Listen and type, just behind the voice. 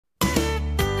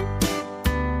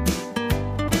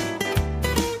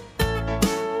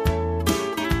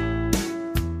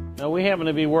we happen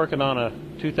to be working on a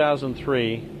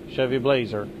 2003 Chevy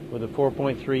Blazer with a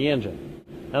 4.3 engine.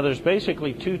 Now there's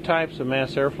basically two types of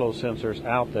mass airflow sensors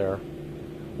out there.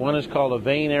 One is called a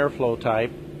vane airflow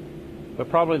type,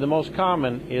 but probably the most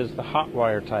common is the hot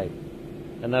wire type,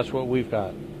 and that's what we've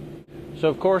got. So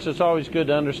of course it's always good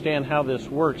to understand how this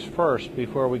works first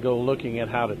before we go looking at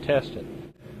how to test it.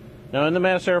 Now in the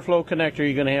mass airflow connector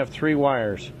you're going to have three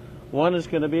wires. One is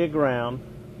going to be a ground,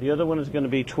 the other one is going to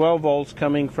be 12 volts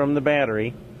coming from the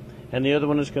battery, and the other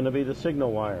one is going to be the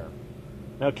signal wire.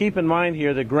 Now keep in mind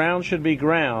here, the ground should be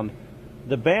ground.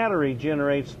 The battery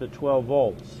generates the 12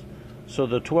 volts. So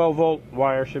the 12 volt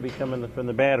wire should be coming from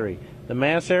the battery. The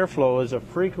mass airflow is a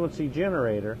frequency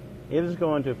generator. It is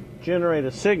going to generate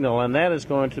a signal, and that is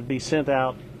going to be sent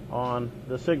out on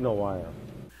the signal wire.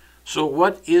 So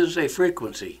what is a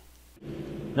frequency?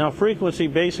 Now frequency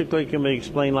basically can be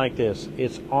explained like this.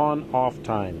 It's on-off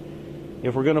time.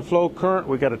 If we're going to flow current,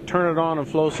 we've got to turn it on and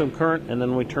flow some current, and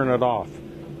then we turn it off.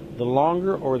 The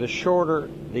longer or the shorter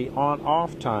the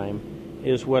on-off time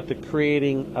is what the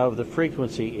creating of the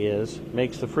frequency is,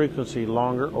 makes the frequency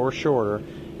longer or shorter,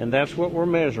 and that's what we're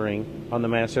measuring on the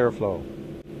mass airflow.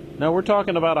 Now we're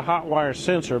talking about a hot wire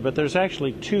sensor, but there's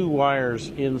actually two wires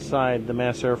inside the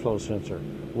mass airflow sensor.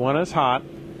 One is hot,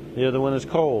 the other one is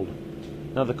cold.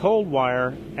 Now the cold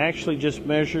wire actually just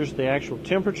measures the actual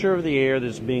temperature of the air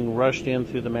that's being rushed in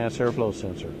through the mass airflow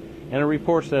sensor, and it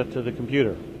reports that to the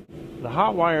computer. The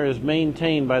hot wire is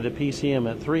maintained by the PCM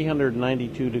at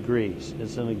 392 degrees.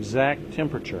 It's an exact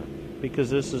temperature because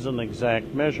this is an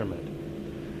exact measurement.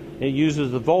 It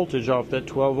uses the voltage off that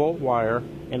 12 volt wire,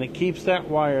 and it keeps that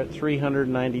wire at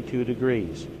 392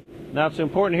 degrees. Now it's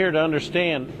important here to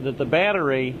understand that the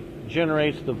battery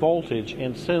generates the voltage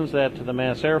and sends that to the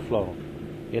mass airflow.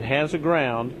 It has a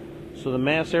ground, so the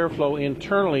mass airflow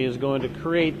internally is going to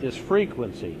create this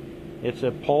frequency. It's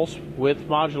a pulse width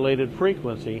modulated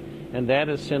frequency, and that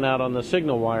is sent out on the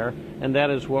signal wire, and that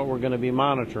is what we're going to be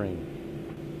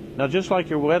monitoring. Now just like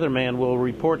your weatherman will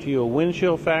report to you a wind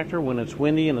chill factor when it's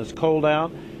windy and it's cold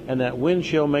out, and that wind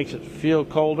chill makes it feel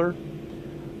colder,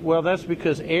 well that's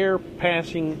because air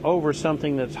passing over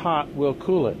something that's hot will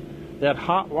cool it. That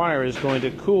hot wire is going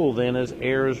to cool then as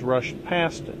air is rushed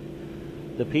past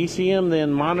it. The PCM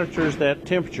then monitors that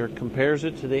temperature, compares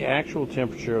it to the actual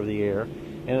temperature of the air,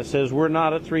 and it says we're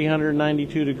not at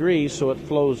 392 degrees, so it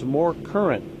flows more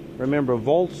current. Remember,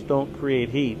 volts don't create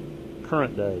heat,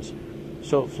 current does.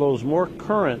 So it flows more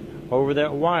current over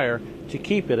that wire to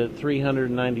keep it at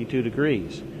 392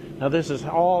 degrees. Now this is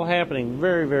all happening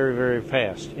very, very, very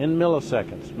fast, in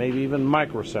milliseconds, maybe even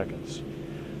microseconds.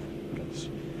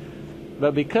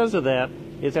 But because of that,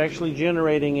 it's actually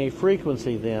generating a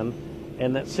frequency then,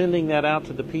 and that's sending that out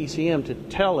to the PCM to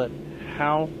tell it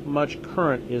how much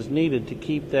current is needed to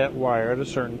keep that wire at a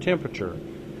certain temperature.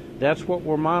 That's what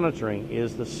we're monitoring,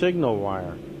 is the signal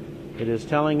wire. It is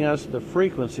telling us the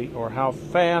frequency, or how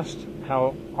fast,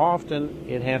 how often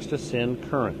it has to send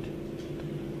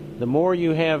current. The more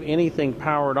you have anything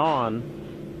powered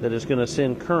on that is going to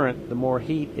send current, the more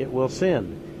heat it will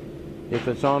send. If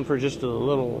it's on for just a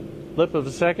little blip of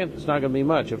a second, it's not going to be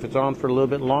much. If it's on for a little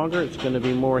bit longer, it's going to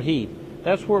be more heat.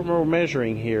 That's what we're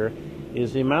measuring here,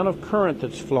 is the amount of current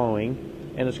that's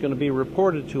flowing, and it's going to be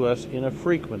reported to us in a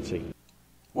frequency.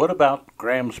 What about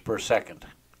grams per second?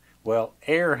 Well,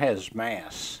 air has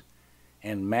mass,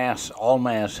 and all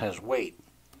mass has weight.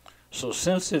 So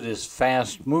since it is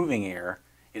fast-moving air,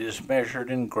 it is measured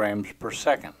in grams per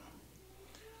second.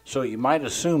 So you might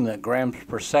assume that grams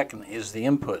per second is the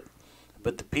input,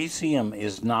 but the PCM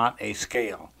is not a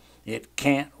scale. It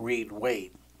can't read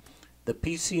weight. The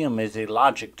PCM is a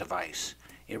logic device.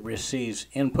 It receives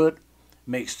input,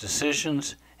 makes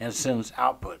decisions, and sends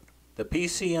output. The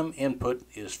PCM input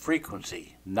is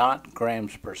frequency, not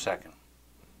grams per second.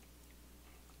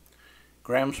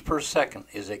 Grams per second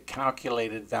is a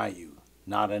calculated value,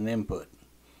 not an input.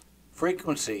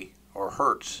 Frequency, or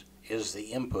hertz, is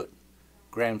the input.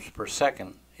 Grams per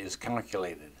second is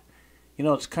calculated. You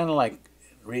know, it's kind of like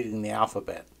reading the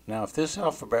alphabet. Now, if this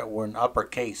alphabet were in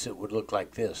uppercase, it would look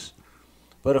like this.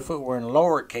 But if it were in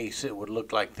lowercase, it would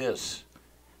look like this.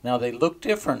 Now, they look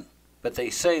different, but they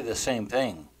say the same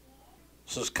thing.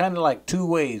 So it's kind of like two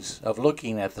ways of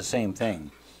looking at the same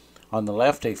thing. On the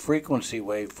left, a frequency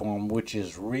waveform, which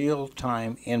is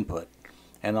real-time input.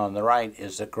 And on the right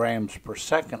is a grams per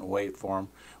second waveform,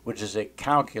 which is a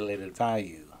calculated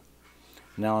value.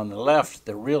 Now on the left,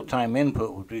 the real-time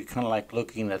input would be kind of like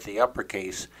looking at the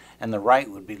uppercase, and the right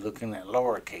would be looking at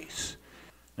lowercase.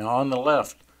 Now on the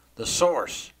left, the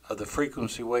source of the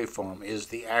frequency waveform is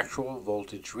the actual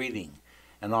voltage reading,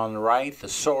 and on the right, the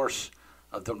source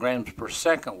of the grams per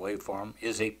second waveform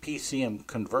is a PCM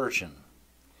conversion.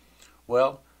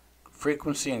 Well,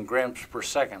 frequency and grams per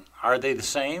second, are they the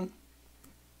same?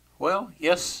 Well,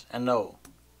 yes and no.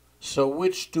 So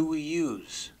which do we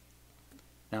use?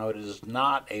 Now, it is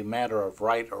not a matter of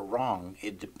right or wrong.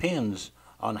 It depends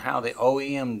on how the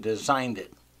OEM designed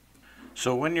it.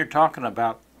 So when you're talking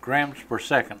about grams per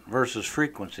second versus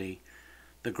frequency,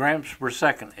 the grams per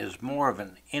second is more of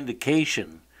an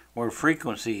indication, where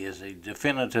frequency is a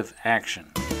definitive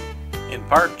action. In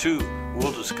part 2,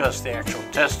 we'll discuss the actual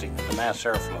testing of the mass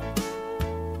airflow.